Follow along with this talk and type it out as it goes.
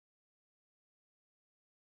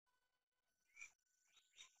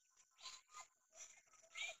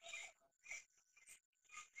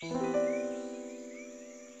At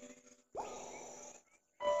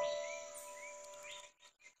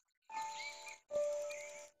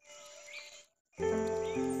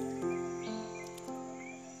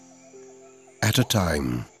a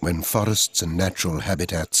time when forests and natural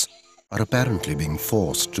habitats are apparently being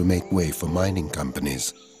forced to make way for mining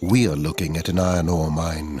companies, we are looking at an iron ore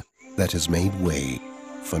mine that has made way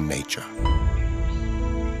for nature.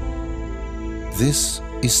 This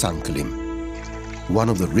is Sankalim, one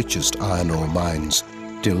of the richest iron ore mines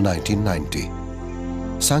till 1990.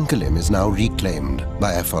 Sankalim is now reclaimed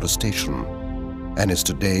by afforestation and is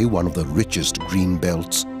today one of the richest green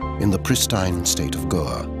belts in the pristine state of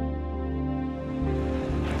Goa.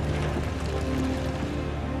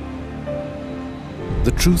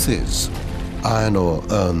 The truth is, iron ore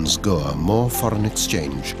earns Goa more foreign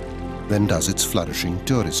exchange than does its flourishing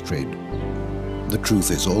tourist trade. The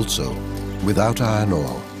truth is also, without iron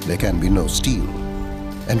ore, there can be no steel.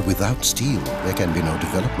 And without steel, there can be no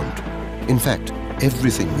development. In fact,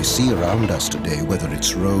 everything we see around us today, whether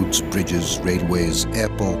it's roads, bridges, railways,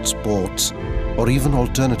 airports, ports, or even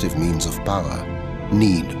alternative means of power,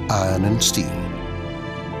 need iron and steel.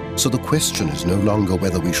 So the question is no longer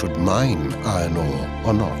whether we should mine iron ore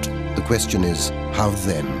or not. The question is, how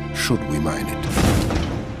then should we mine it?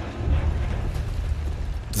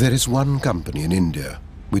 There is one company in India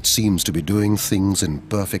which seems to be doing things in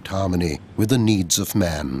perfect harmony with the needs of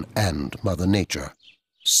man and Mother Nature.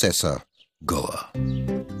 Sesa Goa.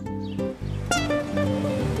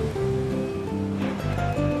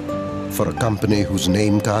 For a company whose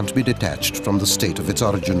name can't be detached from the state of its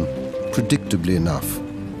origin, predictably enough,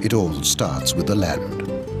 it all starts with the land.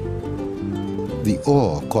 The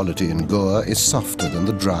ore quality in Goa is softer than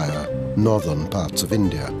the drier northern parts of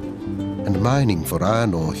India, and mining for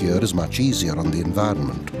iron ore here is much easier on the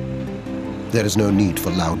environment. There is no need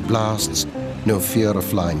for loud blasts, no fear of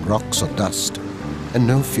flying rocks or dust, and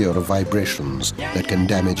no fear of vibrations that can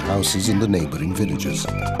damage houses in the neighboring villages.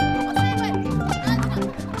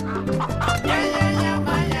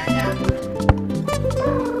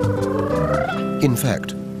 In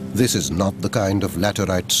fact, this is not the kind of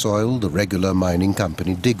laterite soil the regular mining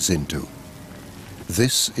company digs into.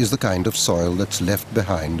 This is the kind of soil that's left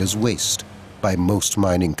behind as waste by most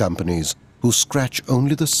mining companies who scratch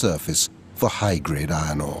only the surface for high-grade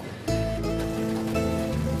iron ore.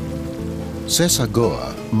 Sesa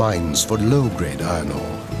Goa mines for low-grade iron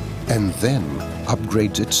ore and then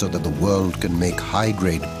upgrades it so that the world can make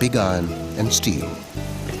high-grade pig iron and steel.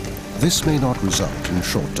 This may not result in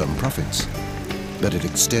short-term profits, but it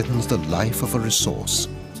extends the life of a resource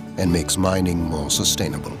and makes mining more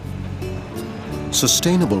sustainable.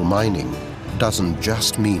 Sustainable mining doesn't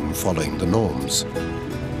just mean following the norms.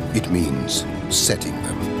 It means setting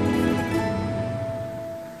them.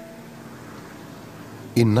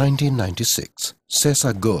 In 1996,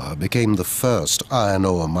 Sesa Goa became the first iron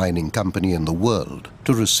ore mining company in the world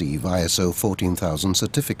to receive ISO 14000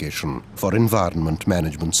 certification for environment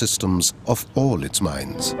management systems of all its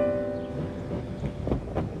mines.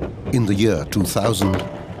 In the year 2000,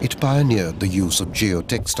 it pioneered the use of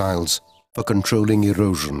geotextiles for controlling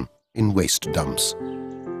erosion in waste dumps,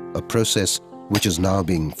 a process which is now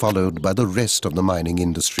being followed by the rest of the mining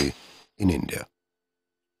industry in India.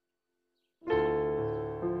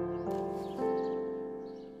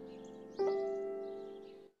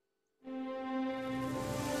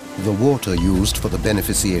 The water used for the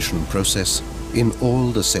beneficiation process in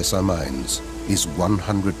all the Sesa mines is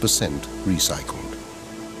 100% recycled.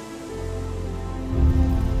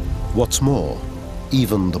 What's more,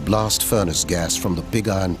 even the blast furnace gas from the pig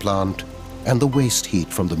iron plant and the waste heat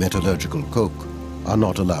from the metallurgical coke are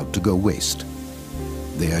not allowed to go waste.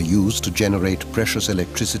 They are used to generate precious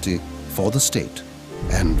electricity for the state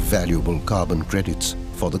and valuable carbon credits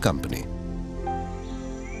for the company.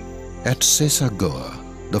 At Sesa Goa,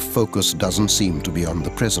 the focus doesn't seem to be on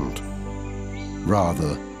the present.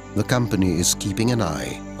 Rather, the company is keeping an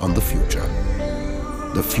eye on the future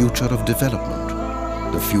of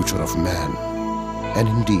development, the future of man, and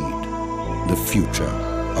indeed, the future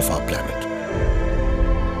of our planet.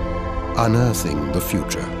 Unearthing the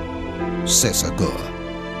future, Sesa Goa.